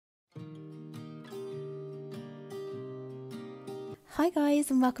Hi guys,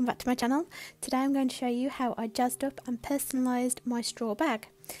 and welcome back to my channel. Today I'm going to show you how I jazzed up and personalised my straw bag.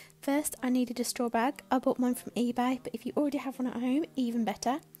 First I needed a straw bag. I bought mine from eBay, but if you already have one at home, even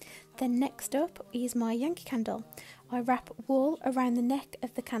better. Then next up is my Yankee candle. I wrap wool around the neck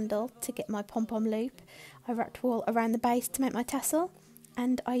of the candle to get my pom-pom loop. I wrapped wool around the base to make my tassel.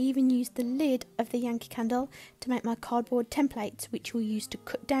 And I even used the lid of the Yankee candle to make my cardboard templates, which you'll use to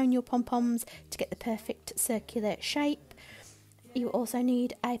cut down your pom-poms to get the perfect circular shape. You also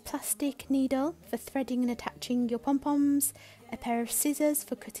need a plastic needle for threading and attaching your pom-poms, a pair of scissors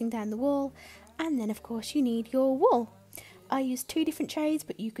for cutting down the wool, and then of course you need your wool. I used 2 different shades,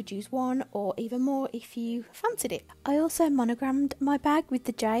 but you could use 1 or even more if you fancied it. I also monogrammed my bag with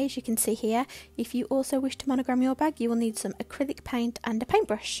the J, as you can see here. If you also wish to monogram your bag, you will need some acrylic paint and a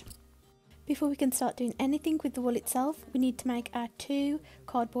paintbrush. Before we can start doing anything with the wool itself, we need to make our 2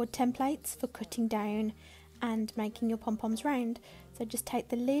 cardboard templates for cutting down and making your pom-poms round. So just take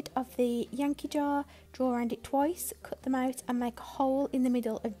the lid of the Yankee jar, draw around it twice, cut them out and make a hole in the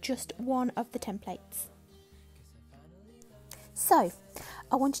middle of just one of the templates. So,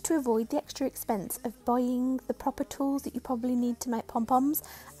 I wanted to avoid the extra expense of buying the proper tools that you probably need to make pom-poms,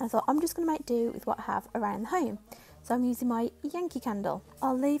 and I thought I'm just going to make do with what I have around the home. So I'm using my Yankee candle.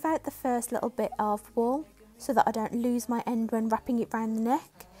 I'll leave out the first little bit of wool so that I don't lose my end when wrapping it around the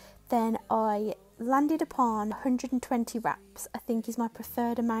neck. Then I landed upon 120 wraps, I think is my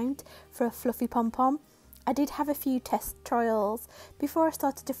preferred amount for a fluffy pom-pom. I did have a few test trials before I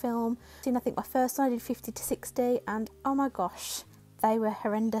started to film. I think my first one I did 50 to 60 and oh my gosh, they were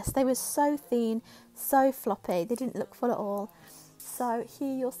horrendous. They were so thin, so floppy, they didn't look full at all. So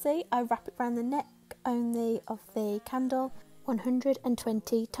here you'll see I wrap it around the neck only of the candle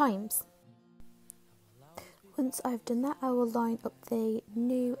 120 times. Once I've done that, I will line up the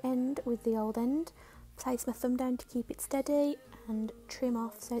new end with the old end, place my thumb down to keep it steady and trim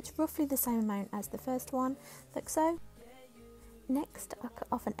off so it's roughly the same amount as the first one, like so. Next I cut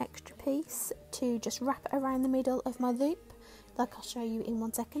off an extra piece to just wrap it around the middle of my loop, like I'll show you in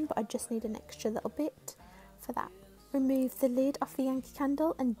 1 second, but I just need an extra little bit for that. Remove the lid off the Yankee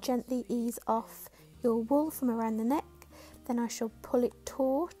candle and gently ease off your wool from around the neck. Then I shall pull it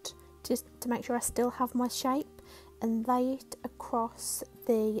taut just to make sure I still have my shape and lay it across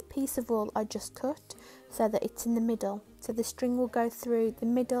the piece of wool I just cut so that it's in the middle. So the string will go through the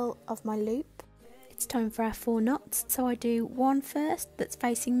middle of my loop. It's time for our 4 knots, so I do 1 first that's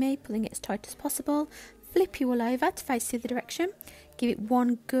facing me, pulling it as tight as possible, flip you all over to face the other direction, give it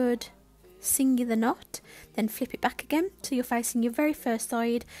 1 good singular knot, then flip it back again so you're facing your very first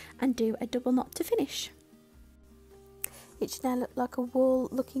side and do a double knot to finish. It should now look like a wool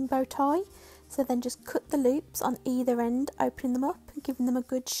looking bow tie, so then just cut the loops on either end, opening them up and giving them a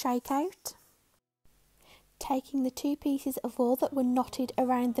good shake out. Taking the 2 pieces of wool that were knotted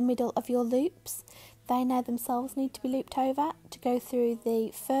around the middle of your loops, they now themselves need to be looped over to go through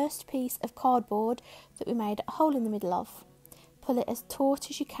the first piece of cardboard that we made a hole in the middle of. Pull it as taut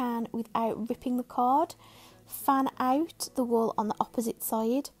as you can without ripping the card. Fan out the wool on the opposite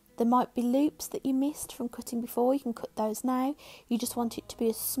side. There might be loops that you missed from cutting before, you can cut those now. You just want it to be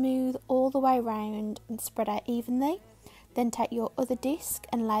as smooth all the way around and spread out evenly. Then take your other disc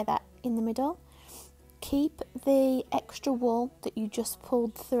and lay that in the middle. Keep the extra wool that you just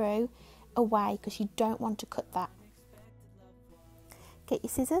pulled through away because you don't want to cut that. Get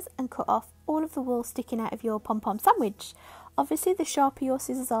your scissors and cut off all of the wool sticking out of your pom-pom sandwich. Obviously the sharper your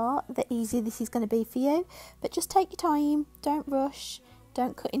scissors are, the easier this is going to be for you, but just take your time, don't rush.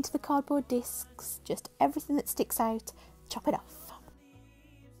 Don't cut into the cardboard discs, just everything that sticks out, chop it off.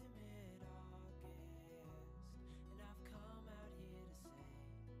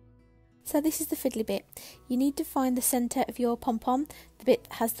 So this is the fiddly bit. You need to find the centre of your pom-pom, the bit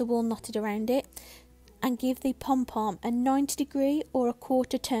that has the wool knotted around it, and give the pom-pom a 90-degree or a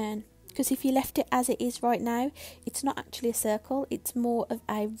quarter turn. Because if you left it as it is right now, it's not actually a circle, it's more of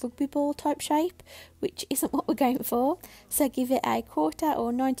a rugby ball type shape, which isn't what we're going for. So give it a quarter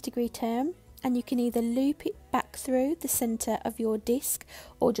or 90-degree turn, and you can either loop it back through the centre of your disc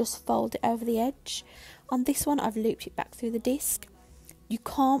or just fold it over the edge. On this one I've looped it back through the disc. You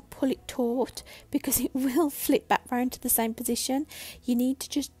can't pull it taut because it will flip back round to the same position. You need to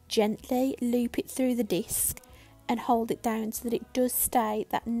just gently loop it through the disc and hold it down so that it does stay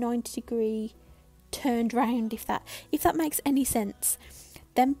that 90-degree turned round, if that makes any sense.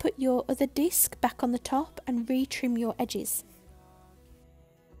 Then put your other disc back on the top and retrim your edges.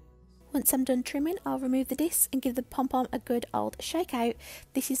 Once I'm done trimming, I'll remove the disc and give the pom-pom a good old shake out.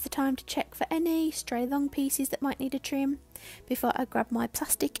 This is the time to check for any stray long pieces that might need a trim before I grab my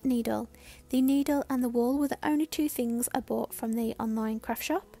plastic needle. The needle and the wool were the only two things I bought from the online craft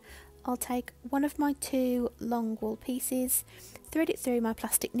shop. I'll take one of my 2 long wool pieces, thread it through my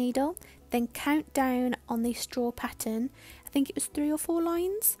plastic needle, then count down on the straw pattern. I think it was 3 or 4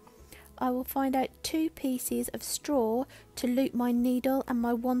 lines. I will find out 2 pieces of straw to loop my needle and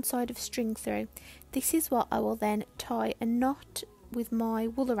my one side of string through. This is what I will then tie a knot with my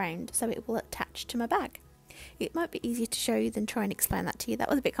wool around so it will attach to my bag. It might be easier to show you than try and explain that to you. That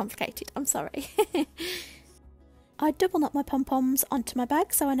was a bit complicated, I'm sorry. I double knot my pom-poms onto my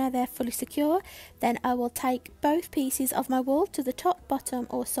bag so I know they're fully secure. Then I will take both pieces of my wool to the top, bottom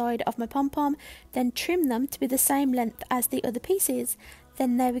or side of my pom-pom, then trim them to be the same length as the other pieces.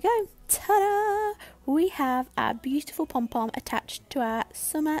 Then there we go, ta-da! We have our beautiful pom-pom attached to our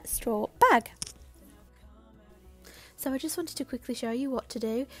summer straw bag. So I just wanted to quickly show you what to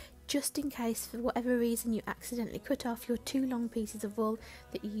do, just in case for whatever reason you accidentally cut off your 2 long pieces of wool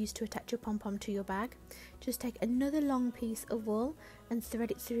that you used to attach your pom-pom to your bag. Just take another long piece of wool and thread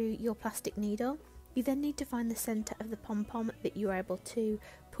it through your plastic needle. You then need to find the centre of the pom-pom that you're able to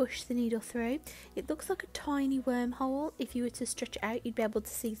push the needle through. It looks like a tiny wormhole. If you were to stretch it out, you'd be able to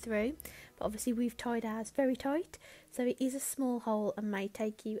see through, but obviously we've tied ours very tight, so it is a small hole and may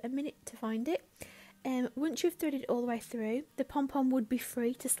take you a minute to find it. Once you've threaded it all the way through, the pom-pom would be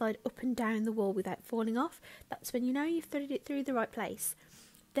free to slide up and down the wool without falling off. That's when you know you've threaded it through the right place.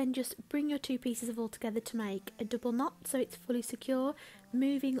 Then just bring your 2 pieces of wool together to make a double knot so it's fully secure,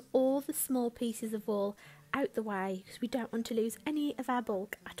 moving all the small pieces of wool out the way because we don't want to lose any of our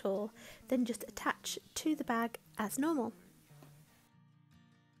bulk at all. Then just attach to the bag as normal.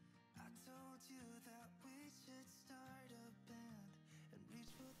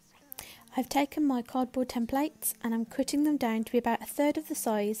 I've taken my cardboard templates and I'm cutting them down to be about 1/3 of the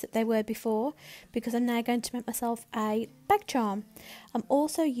size that they were before because I'm now going to make myself a bag charm. I'm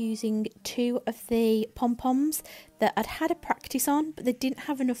also using 2 of the pom-poms that I'd had a practice on, but they didn't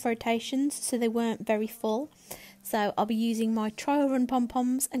have enough rotations, so they weren't very full. So I'll be using my trial run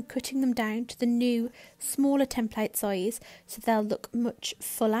pom-poms and cutting them down to the new smaller template size so they'll look much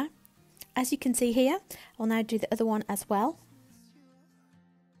fuller. As you can see here, I'll now do the other one as well.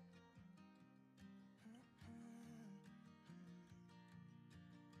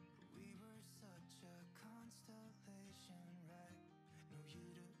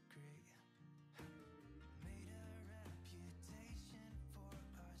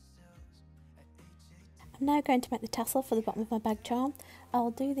 I'm now going to make the tassel for the bottom of my bag charm.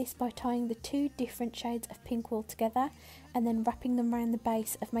 I'll do this by tying the 2 different shades of pink wool together and then wrapping them around the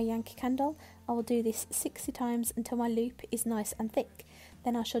base of my Yankee candle. I will do this 60 times until my loop is nice and thick.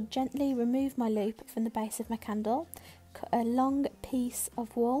 Then I shall gently remove my loop from the base of my candle, cut a long piece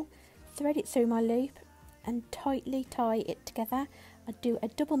of wool, thread it through my loop and tightly tie it together. I do a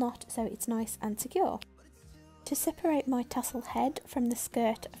double knot so it's nice and secure. To separate my tassel head from the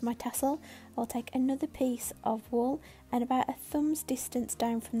skirt of my tassel, I'll take another piece of wool and about a thumb's distance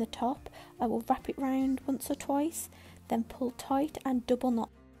down from the top, I will wrap it round once or twice, then pull tight and double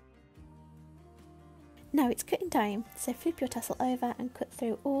knot. Now it's cutting time, so flip your tassel over and cut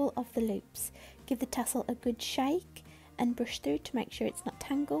through all of the loops. Give the tassel a good shake and brush through to make sure it's not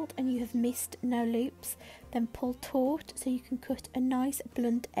tangled and you have missed no loops. Then pull taut so you can cut a nice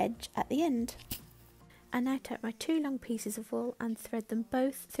blunt edge at the end. I now take my 2 long pieces of wool and thread them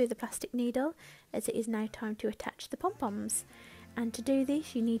both through the plastic needle, as it is now time to attach the pom-poms. And to do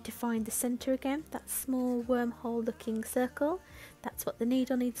this you need to find the centre again, that small wormhole looking circle. That's what the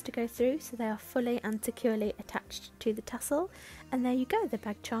needle needs to go through so they are fully and securely attached to the tassel. And there you go, the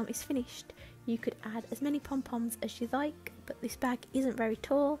bag charm is finished. You could add as many pom-poms as you like, but this bag isn't very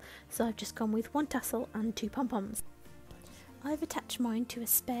tall, so I've just gone with 1 tassel and 2 pom-poms. I've attached mine to a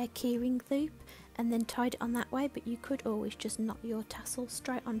spare keyring loop and then tied it on that way, but you could always just knot your tassel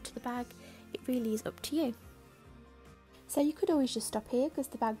straight onto the bag. It really is up to you. So you could always just stop here because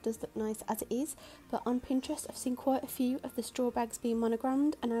the bag does look nice as it is, but on Pinterest I've seen quite a few of the straw bags being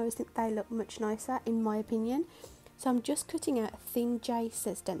monogrammed and I always think they look much nicer in my opinion. So I'm just cutting out a thin J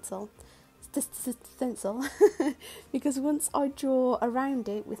stencil because once I draw around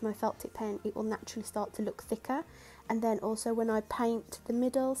it with my felt tip pen it will naturally start to look thicker, and then also when I paint the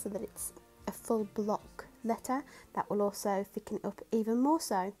middle so that it's a full block letter, that will also thicken it up even more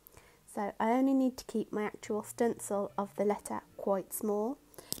so. So I only need to keep my actual stencil of the letter quite small.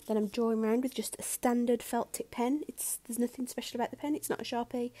 Then I'm drawing around with just a standard felt tip pen. There's nothing special about the pen, it's not a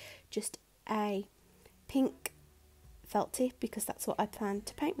Sharpie, just a pink felt tip because that's what I planned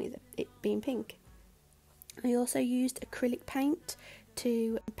to paint with, it being pink. I also used acrylic paint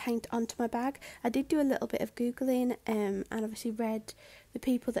to paint onto my bag. I did do a little bit of googling and obviously read the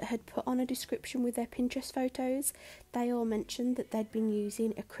people that had put on a description with their Pinterest photos. They all mentioned that they'd been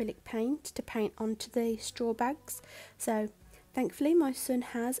using acrylic paint to paint onto the straw bags. So thankfully my son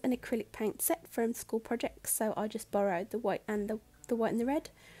has an acrylic paint set from school projects, so I just borrowed the white and the white and the red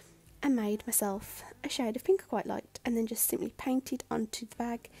and made myself a shade of pink I quite liked, and then just simply painted onto the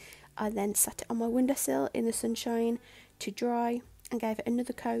bag. I then sat it on my windowsill in the sunshine to dry and gave it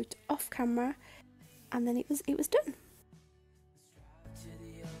another coat off camera, and then it was done.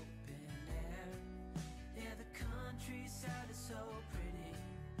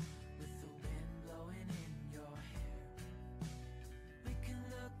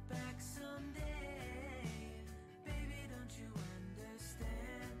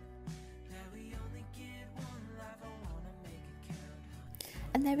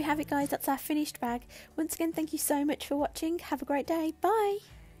 And there we have it guys, that's our finished bag. Once again, thank you so much for watching. Have a great day. Bye!